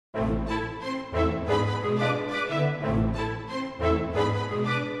Now,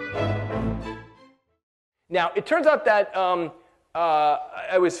 it turns out that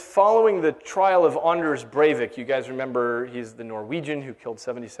I was following the trial of Anders Breivik. You guys remember he's the Norwegian who killed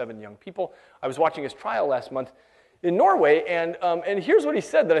 77 young people. I was watching his trial last month in Norway, and here's what he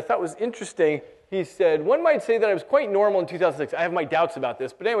said that I thought was interesting. He said, one might say that I was quite normal in 2006. I have my doubts about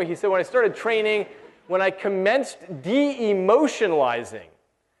this, but anyway, he said, when I started training, when I commenced de-emotionalizing,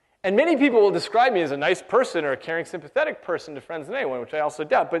 and many people will describe me as a nice person or a caring, sympathetic person to friends and anyone, which I also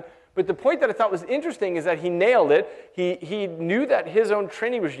doubt, but the point that I thought was interesting is that he nailed it. He knew that his own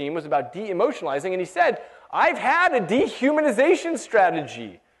training regime was about de-emotionalizing, and he said, I've had a dehumanization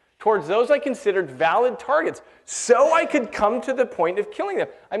strategy towards those I considered valid targets so I could come to the point of killing them.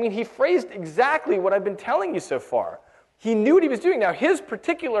 I mean, he phrased exactly what I've been telling you so far. He knew what he was doing. Now, his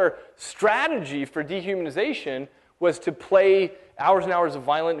particular strategy for dehumanization was to play hours and hours of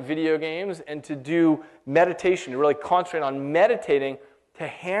violent video games and to do meditation, to really concentrate on meditating to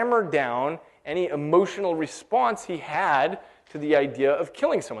hammer down any emotional response he had to the idea of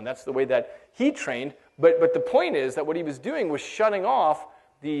killing someone. That's the way that he trained. But the point is that what he was doing was shutting off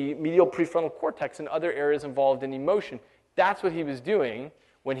the medial prefrontal cortex and other areas involved in emotion. That's what he was doing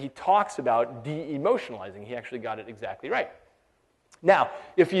when he talks about de-emotionalizing. He actually got it exactly right. Now,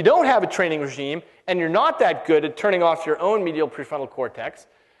 if you don't have a training regime and you're not that good at turning off your own medial prefrontal cortex,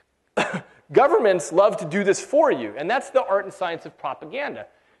 governments love to do this for you, and that's the art and science of propaganda.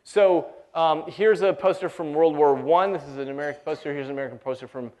 So here's a poster from World War I. This is an American poster. Here's an American poster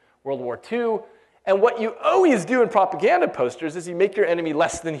from World War II. And what you always do in propaganda posters is you make your enemy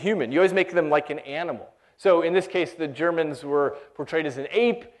less than human. You always make them like an animal. So in this case, the Germans were portrayed as an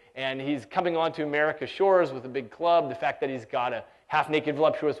ape, and he's coming onto America's shores with a big club. The fact that he's got a half-naked,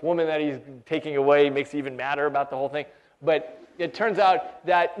 voluptuous woman that he's taking away makes it even madder about the whole thing. But it turns out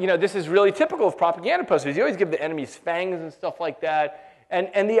that this is really typical of propaganda posters. You always give the enemies fangs and stuff like that.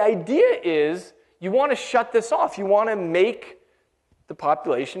 And the idea is you want to shut this off. You want to make the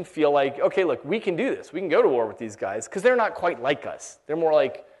population feel like, okay, look, we can do this. We can go to war with these guys because they're not quite like us. They're more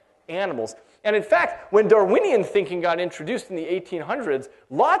like animals. And in fact, when Darwinian thinking got introduced in the 1800s,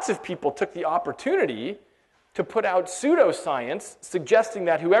 lots of people took the opportunity to put out pseudoscience suggesting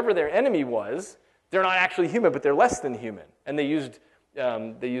that whoever their enemy was, they're not actually human, but they're less than human. And they used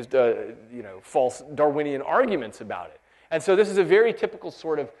false Darwinian arguments about it. And so this is a very typical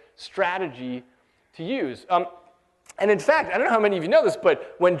sort of strategy to use. And in fact, I don't know how many of you know this,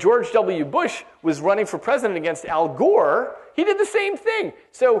 but when George W. Bush was running for president against Al Gore, he did the same thing.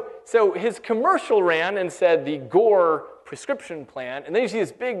 So his commercial ran and said the Gore prescription plan, and then you see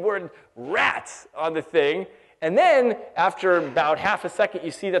this big word rats on the thing, and then after about half a second,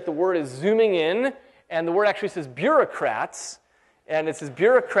 you see that the word is zooming in, and the word actually says bureaucrats, and it says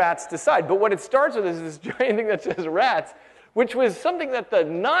bureaucrats decide. But what it starts with is this giant thing that says rats, which was something that the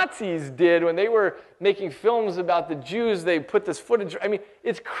Nazis did when they were making films about the Jews. They put this footage. I mean,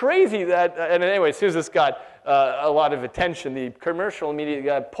 it's crazy that, and anyway, as soon as this got a lot of attention, the commercial immediately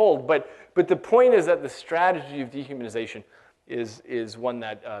got pulled. But the point is that the strategy of dehumanization is one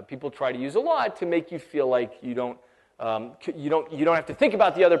that people try to use a lot to make you feel like you don't have to think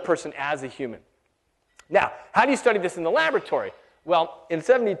about the other person as a human. Now, how do you study this in the laboratory? Well, in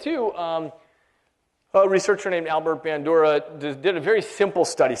 '72, a researcher named Albert Bandura did a very simple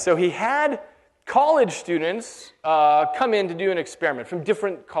study. So he had college students come in to do an experiment from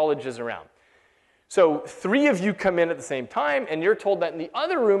different colleges around. So 3 of you come in at the same time, and you're told that in the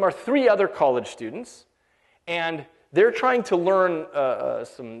other room are 3 other college students, and they're trying to learn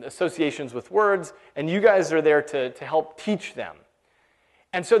some associations with words, and you guys are there to help teach them.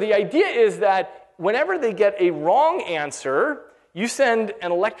 And so the idea is that whenever they get a wrong answer, you send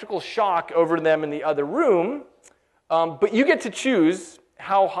an electrical shock over to them in the other room, but you get to choose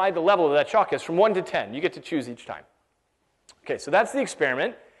how high the level of that shock is, from 1 to 10. You get to choose each time. Okay, so that's the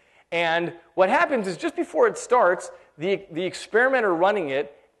experiment. And what happens is just before it starts, the experimenter running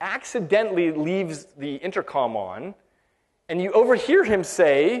it accidentally leaves the intercom on, and you overhear him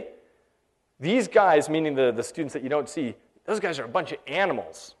say, these guys, meaning the students that you don't see, those guys are a bunch of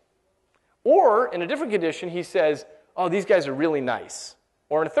animals. Or, in a different condition, he says, oh, these guys are really nice.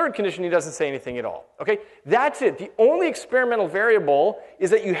 Or in a third condition, he doesn't say anything at all. Okay? That's it. The only experimental variable is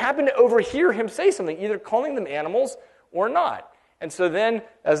that you happen to overhear him say something, either calling them animals or not. And so then,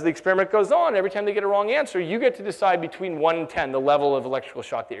 as the experiment goes on, every time they get a wrong answer, you get to decide between 1 and 10, the level of electrical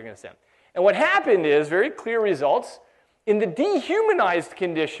shock that you're going to send. And what happened is, very clear results, in the dehumanized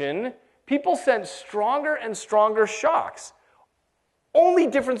condition, people sent stronger and stronger shocks. Only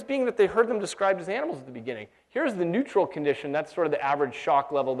difference being that they heard them described as animals at the beginning. Here's the neutral condition. That's sort of the average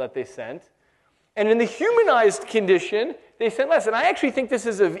shock level that they sent. And in the humanized condition, they sent less. And I actually think this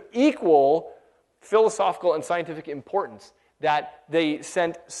is of equal philosophical and scientific importance, that they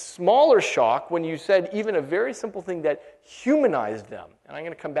sent smaller shock when you said even a very simple thing that humanized them. And I'm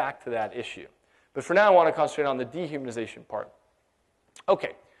going to come back to that issue. But for now, I want to concentrate on the dehumanization part.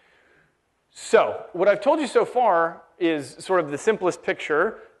 Okay. So what I've told you so far is sort of the simplest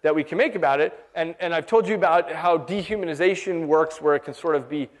picture that we can make about it. And I've told you about how dehumanization works, where it can sort of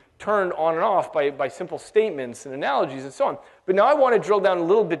be turned on and off by simple statements and analogies and so on. But now I want to drill down a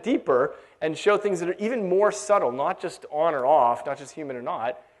little bit deeper and show things that are even more subtle, not just on or off, not just human or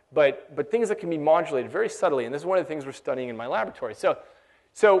not, but things that can be modulated very subtly. And this is one of the things we're studying in my laboratory.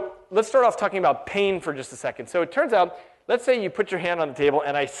 So let's start off talking about pain for just a second. So it turns out, let's say you put your hand on the table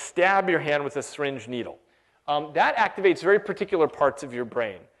and I stab your hand with a syringe needle. That activates very particular parts of your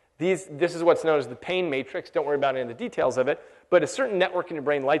brain. This is what's known as the pain matrix. Don't worry about any of the details of it. But a certain network in your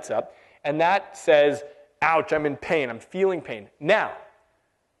brain lights up, and that says, ouch, I'm in pain, I'm feeling pain. Now,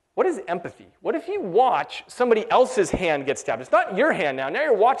 what is empathy? What if you watch somebody else's hand get stabbed? It's not your hand now. Now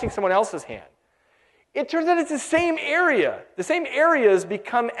you're watching someone else's hand. It turns out it's the same area. The same areas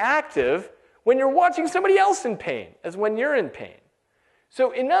become active when you're watching somebody else in pain as when you're in pain.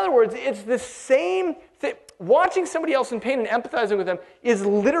 So in other words, it's the same thing. Watching somebody else in pain and empathizing with them is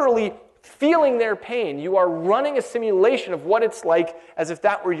literally feeling their pain. You are running a simulation of what it's like as if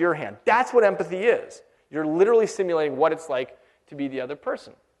that were your hand. That's what empathy is. You're literally simulating what it's like to be the other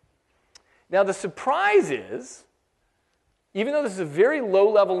person. Now the surprise is, even though this is a very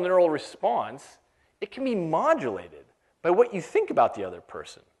low-level neural response, it can be modulated by what you think about the other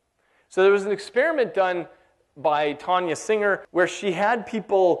person. So there was an experiment done by Tanya Singer where she had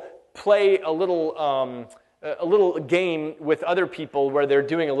people play a little game with other people where they're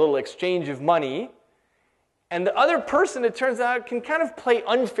doing a little exchange of money. And the other person, it turns out, can kind of play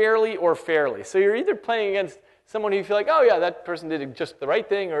unfairly or fairly. So you're either playing against someone who you feel like, oh yeah, that person did just the right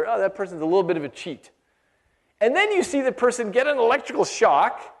thing, or oh, that person's a little bit of a cheat. And then you see the person get an electrical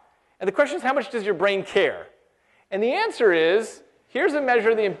shock, and the question is, how much does your brain care? And the answer is, here's a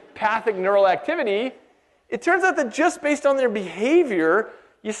measure of the empathic neural activity. It turns out that just based on their behavior,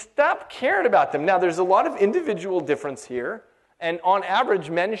 you stop caring about them. Now, there's a lot of individual difference here, and on average,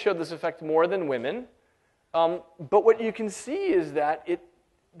 men show this effect more than women. But what you can see is that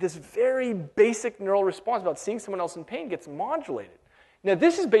this very basic neural response about seeing someone else in pain gets modulated. Now,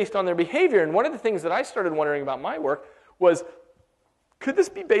 this is based on their behavior, and one of the things that I started wondering about my work was, could this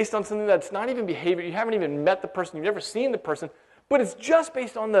be based on something that's not even behavior? You haven't even met the person, you've never seen the person, but it's just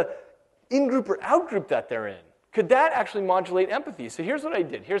based on the in-group or out-group that they're in. Could that actually modulate empathy? So here's what I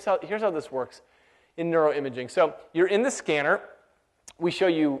did. Here's how this works in neuroimaging. So you're in the scanner. We show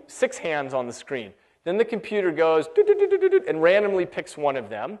you 6 hands on the screen. Then the computer goes and randomly picks one of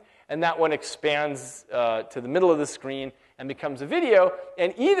them, and that one expands to the middle of the screen and becomes a video.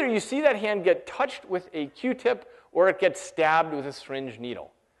 And either you see that hand get touched with a Q-tip or it gets stabbed with a syringe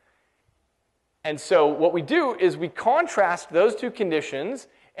needle. And so what we do is we contrast those two conditions,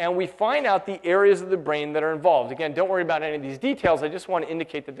 and we find out the areas of the brain that are involved. Again, don't worry about any of these details. I just want to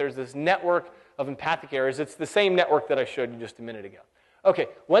indicate that there's this network of empathic areas. It's the same network that I showed you just a minute ago. Okay,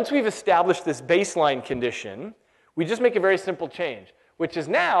 once we've established this baseline condition, we just make a very simple change, which is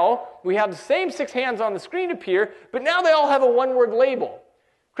now we have the same 6 hands on the screen appear, but now they all have a one-word label.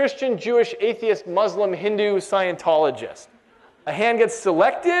 Christian, Jewish, atheist, Muslim, Hindu, Scientologist. A hand gets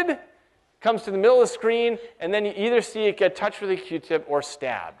selected, comes to the middle of the screen, and then you either see it get touched with a Q-tip or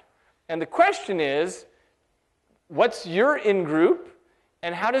stabbed. And the question is, what's your in-group,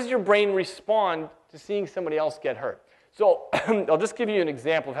 and how does your brain respond to seeing somebody else get hurt? So I'll just give you an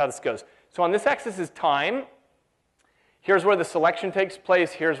example of how this goes. So on this axis is time. Here's where the selection takes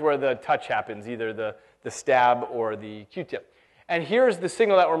place. Here's where the touch happens, either the stab or the Q-tip. And here's the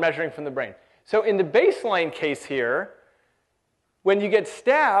signal that we're measuring from the brain. So in the baseline case here, when you get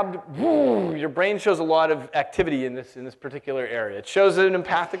stabbed, your brain shows a lot of activity in this particular area. It shows an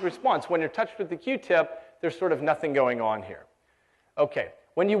empathic response. When you're touched with the Q-tip, there's sort of nothing going on here. Okay,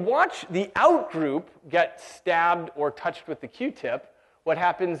 when you watch the out group get stabbed or touched with the Q-tip, what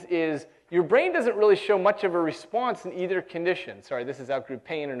happens is your brain doesn't really show much of a response in either condition. Sorry, this is out group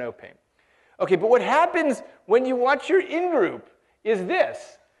pain or no pain. Okay, but what happens when you watch your in-group is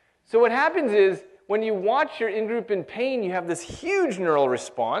this. So what happens is, when you watch your in-group in pain, you have this huge neural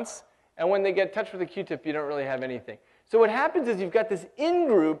response, and when they get touched with a Q-tip, you don't really have anything. So what happens is you've got this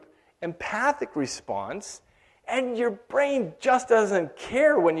in-group empathic response, and your brain just doesn't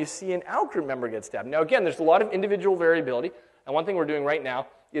care when you see an out-group member get stabbed. Now again, there's a lot of individual variability, and one thing we're doing right now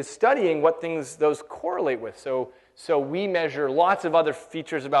is studying what things those correlate with. So we measure lots of other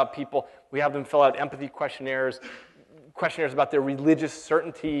features about people. We have them fill out empathy questionnaires about their religious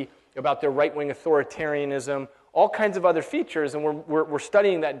certainty, about their right-wing authoritarianism, all kinds of other features, and we're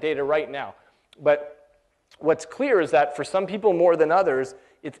studying that data right now. But what's clear is that for some people more than others,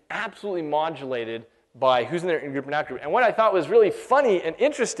 it's absolutely modulated by who's in their in-group and out-group. And what I thought was really funny and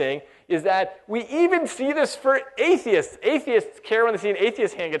interesting is that we even see this for atheists. Atheists care when they see an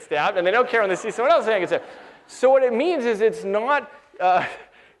atheist hand get stabbed, and they don't care when they see someone else's hand get stabbed. So what it means is it's not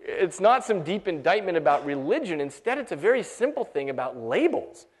some deep indictment about religion. Instead, it's a very simple thing about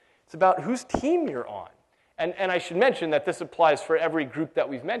labels. It's about whose team you're on. And I should mention that this applies for every group that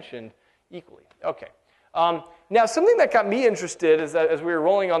we've mentioned equally. Okay. Now, something that got me interested as we were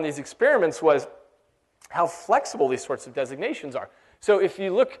rolling on these experiments was how flexible these sorts of designations are. So if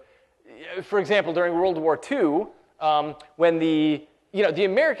you look, for example, during World War II, when the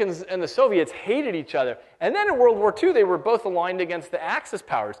Americans and the Soviets hated each other, and then in World War II, they were both aligned against the Axis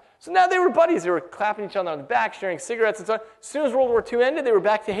powers. So now they were buddies. They were clapping each other on the back, sharing cigarettes and so on. As soon as World War II ended, they were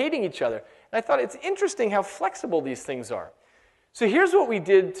back to hating each other. And I thought it's interesting how flexible these things are. So here's what we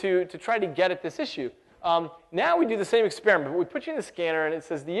did to try to get at this issue. Now we do the same experiment, but we put you in the scanner, and it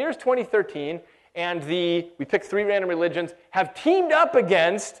says the year is 2013, and we pick 3 random religions, have teamed up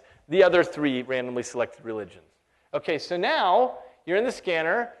against the other 3 randomly selected religions. Okay, so now you're in the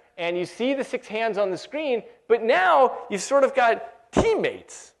scanner, and you see the 6 hands on the screen, but now you've sort of got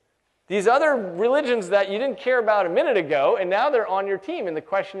teammates. These other religions that you didn't care about a minute ago, and now they're on your team. And the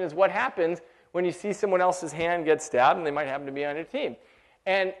question is, what happens when you see someone else's hand get stabbed, and they might happen to be on your team?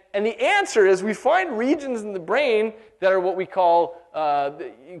 And the answer is we find regions in the brain that are what we call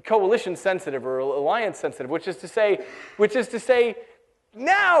coalition sensitive or alliance sensitive, which is to say,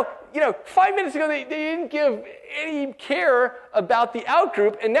 now, 5 minutes ago they didn't give any care about the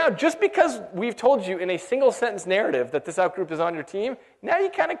outgroup, and now just because we've told you in a single sentence narrative that this outgroup is on your team, now you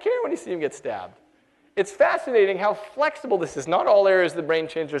kind of care when you see them get stabbed. It's fascinating how flexible this is. Not all areas of the brain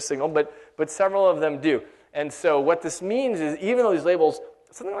change their signal, but several of them do. And so what this means is even though these labels,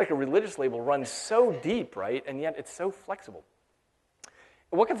 something like a religious label, runs so deep, right, and yet it's so flexible.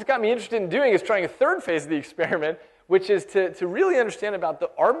 And what got me interested in doing is trying a third phase of the experiment, which is to really understand about the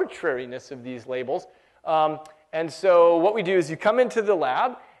arbitrariness of these labels. And so what we do is you come into the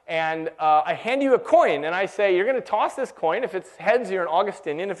lab, and I hand you a coin, and I say, you're going to toss this coin. If it's heads, you're an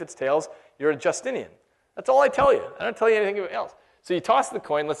Augustinian. If it's tails, you're a Justinian. That's all I tell you. I don't tell you anything else. So you toss the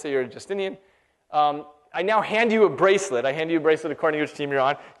coin. Let's say you're a Justinian. I now hand you a bracelet. I hand you a bracelet according to which team you're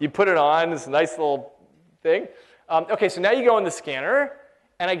on. You put it on. It's a nice little thing. Okay, so now you go in the scanner,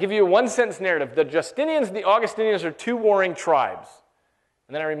 and I give you a one-sentence narrative. The Justinians and the Augustinians are 2 warring tribes.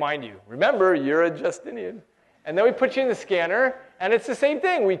 And then I remind you, remember, you're a Justinian. And then we put you in the scanner, and it's the same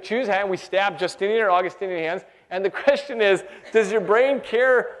thing. We choose hand, we stab Justinian or Augustinian hands, and the question is, does your brain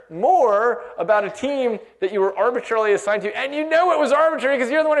care more about a team that you were arbitrarily assigned to? And you know it was arbitrary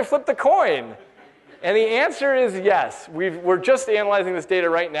because you're the one who flipped the coin. And the answer is yes. We're just analyzing this data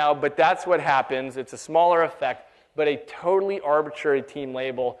right now, but that's what happens. It's a smaller effect, but a totally arbitrary team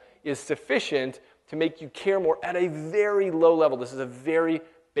label is sufficient to make you care more at a very low level. This is a very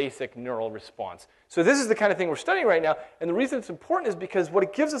basic neural response. So this is the kind of thing we're studying right now, and the reason it's important is because what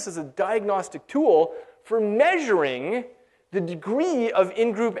it gives us is a diagnostic tool for measuring the degree of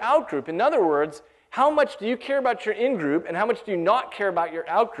in-group, out-group. In other words, how much do you care about your in-group and how much do you not care about your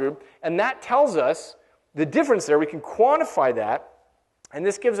out-group? And that tells us the difference there. We can quantify that, and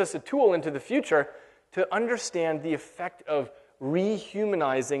this gives us a tool into the future to understand the effect of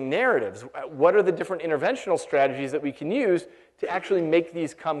rehumanizing narratives. What are the different interventional strategies that we can use to actually make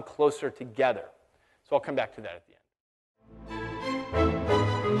these come closer together? So I'll come back to that at the end.